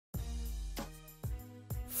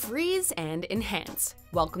Freeze and enhance.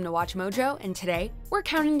 Welcome to Watch Mojo, and today we're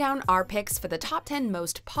counting down our picks for the top 10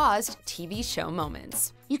 most paused TV show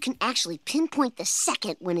moments. You can actually pinpoint the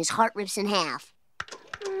second when his heart rips in half.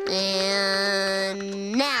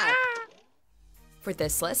 And now. For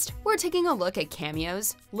this list, we're taking a look at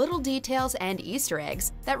cameos, little details, and Easter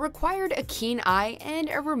eggs that required a keen eye and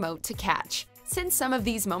a remote to catch. Since some of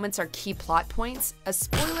these moments are key plot points, a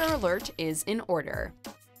spoiler alert is in order.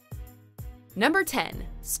 Number 10.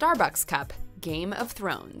 Starbucks Cup, Game of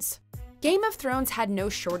Thrones. Game of Thrones had no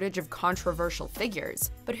shortage of controversial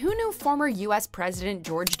figures, but who knew former US President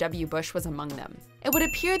George W. Bush was among them? It would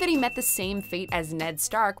appear that he met the same fate as Ned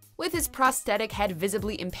Stark, with his prosthetic head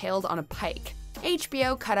visibly impaled on a pike.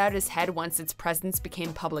 HBO cut out his head once its presence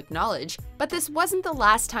became public knowledge, but this wasn't the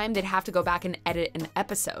last time they'd have to go back and edit an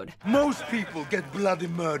episode. Most people get bloody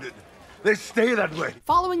murdered. They stay that way.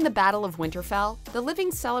 Following the Battle of Winterfell, the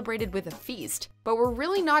living celebrated with a feast, but we're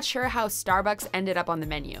really not sure how Starbucks ended up on the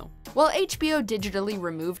menu. While HBO digitally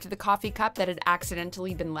removed the coffee cup that had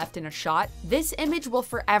accidentally been left in a shot, this image will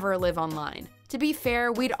forever live online. To be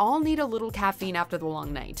fair, we'd all need a little caffeine after the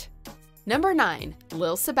long night. Number 9.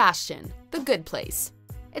 Lil Sebastian, The Good Place.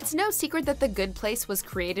 It's no secret that The Good Place was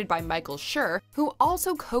created by Michael Schur, who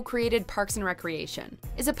also co-created Parks and Recreation.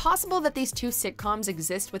 Is it possible that these two sitcoms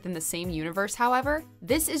exist within the same universe, however?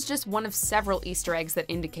 This is just one of several Easter eggs that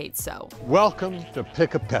indicate so. Welcome to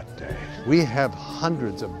Pick a Pet Day. We have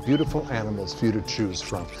hundreds of beautiful animals for you to choose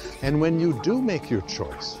from. And when you do make your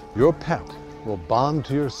choice, your pet will bond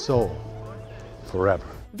to your soul forever.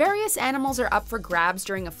 Various animals are up for grabs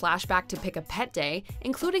during a flashback to Pick a Pet Day,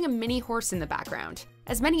 including a mini horse in the background.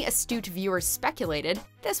 As many astute viewers speculated,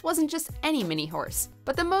 this wasn't just any mini horse,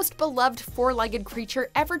 but the most beloved four-legged creature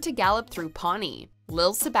ever to gallop through Pawnee,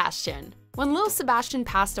 Lil Sebastian. When Lil Sebastian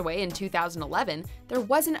passed away in 2011, there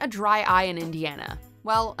wasn't a dry eye in Indiana.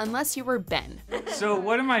 Well, unless you were Ben. So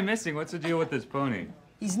what am I missing? What's the deal with this pony?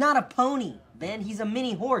 He's not a pony, Ben. He's a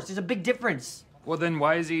mini horse. There's a big difference. Well, then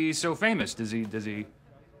why is he so famous? Does he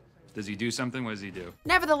do something? What does he do?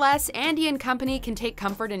 Nevertheless, Andy and company can take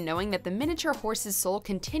comfort in knowing that the miniature horse's soul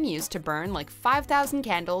continues to burn like 5,000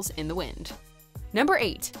 candles in the wind. Number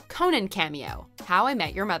 8. Conan cameo, How I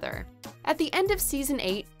Met Your Mother. At the end of season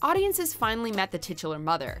 8, audiences finally met the titular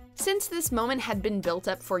mother. Since this moment had been built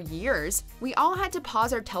up for years, we all had to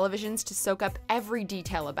pause our televisions to soak up every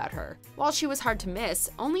detail about her. While she was hard to miss,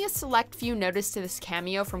 only a select few noticed this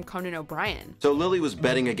cameo from Conan O'Brien. So Lily was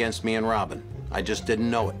betting against me and Robin. I just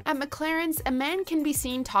didn't know it. At McLaren's, a man can be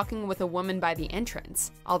seen talking with a woman by the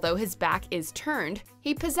entrance. Although his back is turned,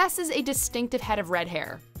 he possesses a distinctive head of red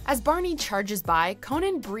hair. As Barney charges by,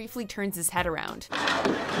 Conan briefly turns his head around.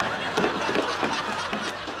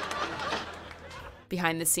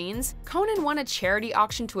 Behind the scenes, Conan won a charity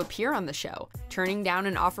auction to appear on the show, turning down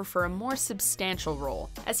an offer for a more substantial role,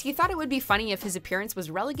 as he thought it would be funny if his appearance was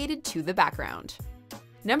relegated to the background.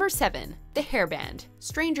 Number 7. The Hairband,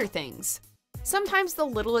 Stranger Things. Sometimes the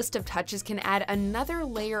littlest of touches can add another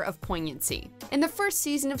layer of poignancy. In the first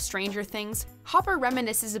season of Stranger Things, Hopper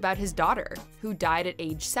reminisces about his daughter, who died at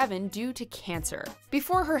age 7 due to cancer.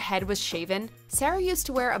 Before her head was shaven, Sarah used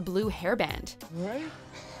to wear a blue hairband. Right?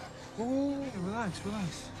 Oh, relax.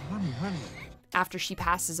 Honey. After she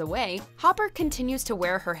passes away, Hopper continues to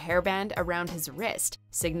wear her hairband around his wrist,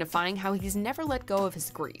 signifying how he's never let go of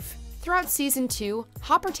his grief. Throughout season 2,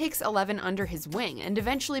 Hopper takes Eleven under his wing and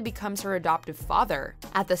eventually becomes her adoptive father.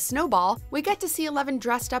 At the Snowball, we get to see Eleven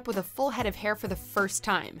dressed up with a full head of hair for the first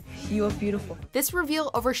time. You are beautiful. This reveal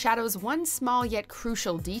overshadows one small yet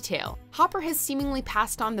crucial detail. Hopper has seemingly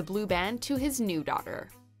passed on the blue band to his new daughter.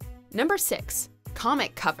 Number 6.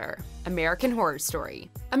 Comic cover, American Horror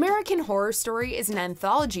Story. American Horror Story is an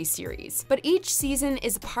anthology series, but each season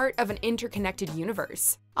is part of an interconnected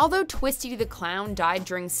universe. Although Twisty the Clown died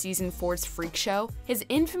during season 4's Freak Show, his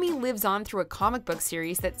infamy lives on through a comic book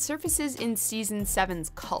series that surfaces in season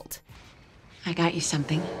 7's Cult. I got you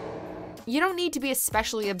something. You don't need to be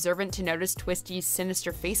especially observant to notice Twisty's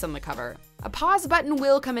sinister face on the cover. A pause button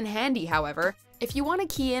will come in handy, however, if you want to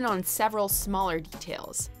key in on several smaller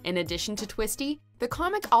details. In addition to Twisty, the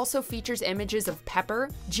comic also features images of Pepper,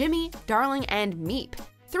 Jimmy, Darling, and Meep,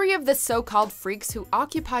 3 of the so-called freaks who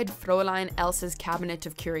occupied Fräulein Elsa's cabinet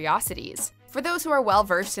of curiosities. For those who are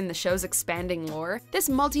well-versed in the show's expanding lore, this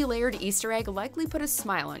multi-layered Easter egg likely put a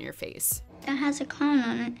smile on your face. It has a clown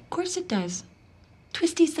on it. Of course it does.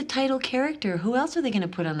 Twisty's the title character. Who else are they going to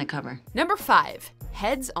put on the cover? Number 5.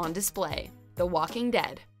 Heads on Display, The Walking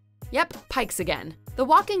Dead. Yep, Pikes again. The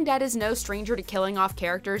Walking Dead is no stranger to killing off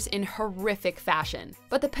characters in horrific fashion,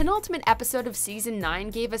 but the penultimate episode of Season 9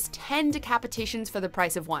 gave us 10 decapitations for the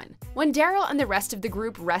price of one. When Daryl and the rest of the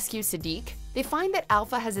group rescue Sadiq, they find that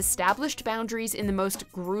Alpha has established boundaries in the most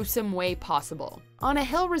gruesome way possible. On a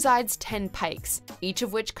hill resides 10 Pikes, each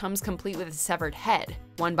of which comes complete with a severed head.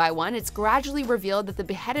 One by one, it's gradually revealed that the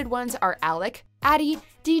beheaded ones are Alec, Addie,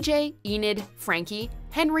 DJ, Enid, Frankie,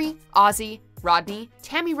 Henry, Ozzy, Rodney,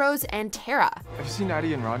 Tammy Rose, and Tara. Have you seen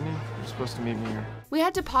Addie and Rodney? They're supposed to meet me here. We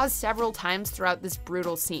had to pause several times throughout this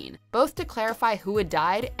brutal scene, both to clarify who had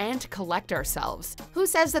died and to collect ourselves. Who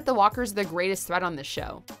says that the walkers are the greatest threat on this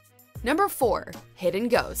show? Number 4. Hidden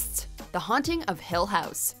Ghosts. The Haunting of Hill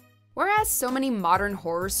House. Whereas so many modern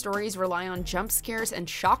horror stories rely on jump scares and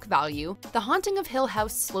shock value, The Haunting of Hill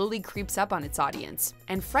House slowly creeps up on its audience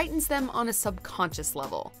and frightens them on a subconscious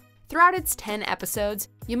level. Throughout its 10 episodes,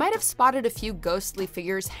 you might have spotted a few ghostly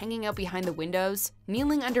figures hanging out behind the windows,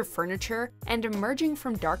 kneeling under furniture, and emerging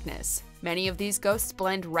from darkness. Many of these ghosts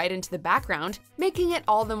blend right into the background, making it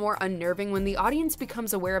all the more unnerving when the audience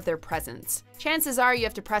becomes aware of their presence. Chances are you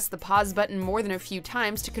have to press the pause button more than a few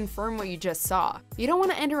times to confirm what you just saw. You don't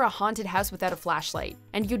want to enter a haunted house without a flashlight,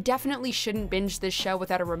 and you definitely shouldn't binge this show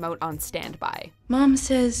without a remote on standby. Mom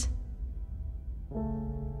says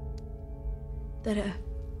that a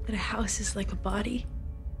house is like a body,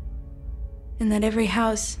 and that every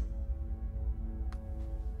house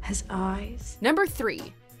has eyes. Number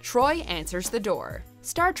 3. Troy Answers the Door.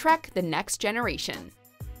 Star Trek: The Next Generation.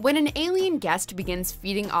 When an alien guest begins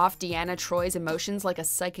feeding off Deanna Troy's emotions like a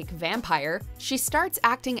psychic vampire, she starts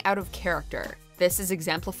acting out of character. This is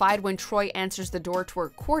exemplified when Troy answers the door to her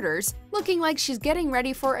quarters, looking like she's getting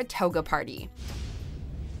ready for a toga party.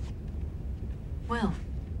 Well,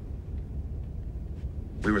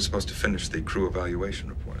 we were supposed to finish the crew evaluation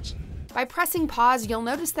reports. By pressing pause, you'll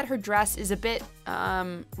notice that her dress is a bit,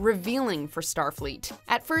 revealing for Starfleet.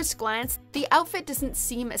 At first glance, the outfit doesn't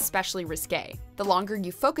seem especially risque. The longer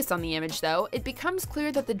you focus on the image, though, it becomes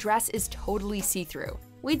clear that the dress is totally see-through.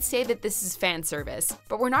 We'd say that this is fan service,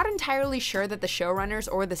 but we're not entirely sure that the showrunners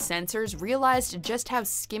or the censors realized just how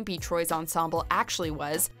skimpy Troy's ensemble actually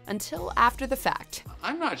was until after the fact.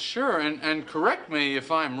 I'm not sure, and correct me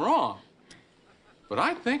if I'm wrong, but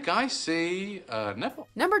I think I see a nipple.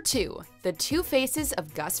 Number 2. The Two Faces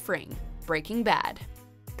of Gus Fring. Breaking Bad.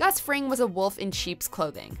 Gus Fring was a wolf in sheep's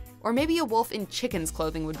clothing, or maybe a wolf in chicken's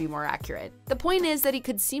clothing would be more accurate. The point is that he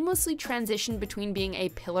could seamlessly transition between being a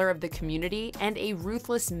pillar of the community and a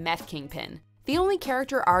ruthless meth kingpin. The only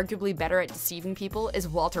character arguably better at deceiving people is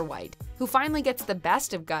Walter White, who finally gets the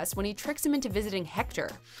best of Gus when he tricks him into visiting Hector.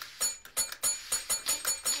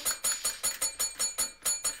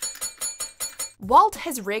 Walt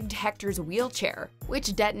has rigged Hector's wheelchair, which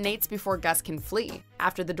detonates before Gus can flee.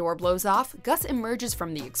 After the door blows off, Gus emerges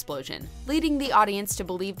from the explosion, leading the audience to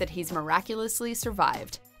believe that he's miraculously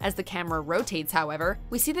survived. As the camera rotates, however,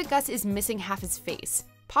 we see that Gus is missing half his face.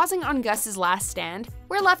 Pausing on Gus's last stand,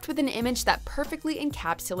 we're left with an image that perfectly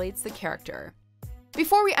encapsulates the character.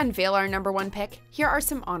 Before we unveil our number 1 pick, here are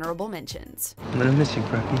some honorable mentions. I'm gonna miss you,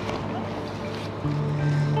 Preppy.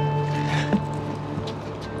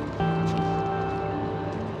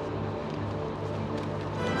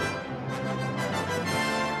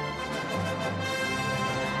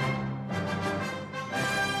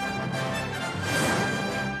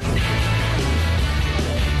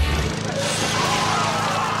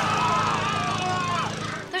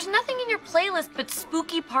 Playlist but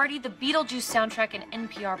Spooky Party, the Beetlejuice soundtrack, and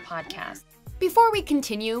NPR podcast. Before we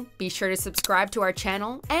continue, be sure to subscribe to our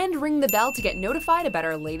channel and ring the bell to get notified about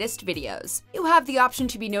our latest videos. You have the option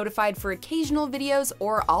to be notified for occasional videos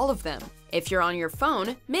or all of them. If you're on your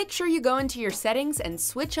phone, make sure you go into your settings and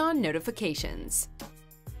switch on notifications.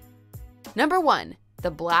 Number 1.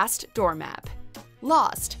 The Blast Door Map.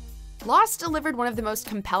 Lost. Lost delivered one of the most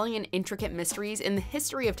compelling and intricate mysteries in the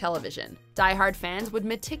history of television. Die-hard fans would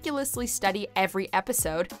meticulously study every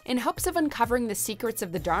episode in hopes of uncovering the secrets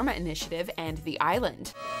of the Dharma Initiative and the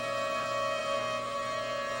island.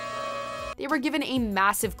 They were given a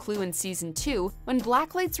massive clue in Season 2 when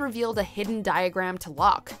Blacklights revealed a hidden diagram to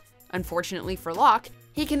Locke. Unfortunately for Locke,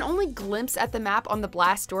 he can only glimpse at the map on the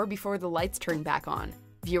blast door before the lights turn back on.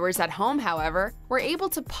 Viewers at home, however, were able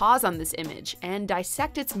to pause on this image and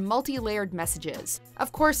dissect its multi-layered messages.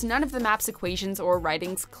 Of course, none of the map's equations or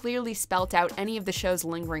writings clearly spelt out any of the show's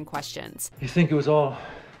lingering questions. You think it was all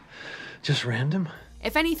just random?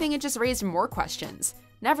 If anything, it just raised more questions.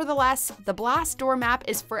 Nevertheless, the blast door map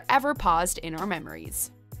is forever paused in our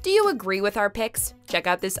memories. Do you agree with our picks? Check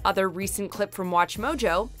out this other recent clip from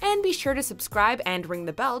WatchMojo, and be sure to subscribe and ring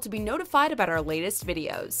the bell to be notified about our latest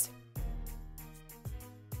videos.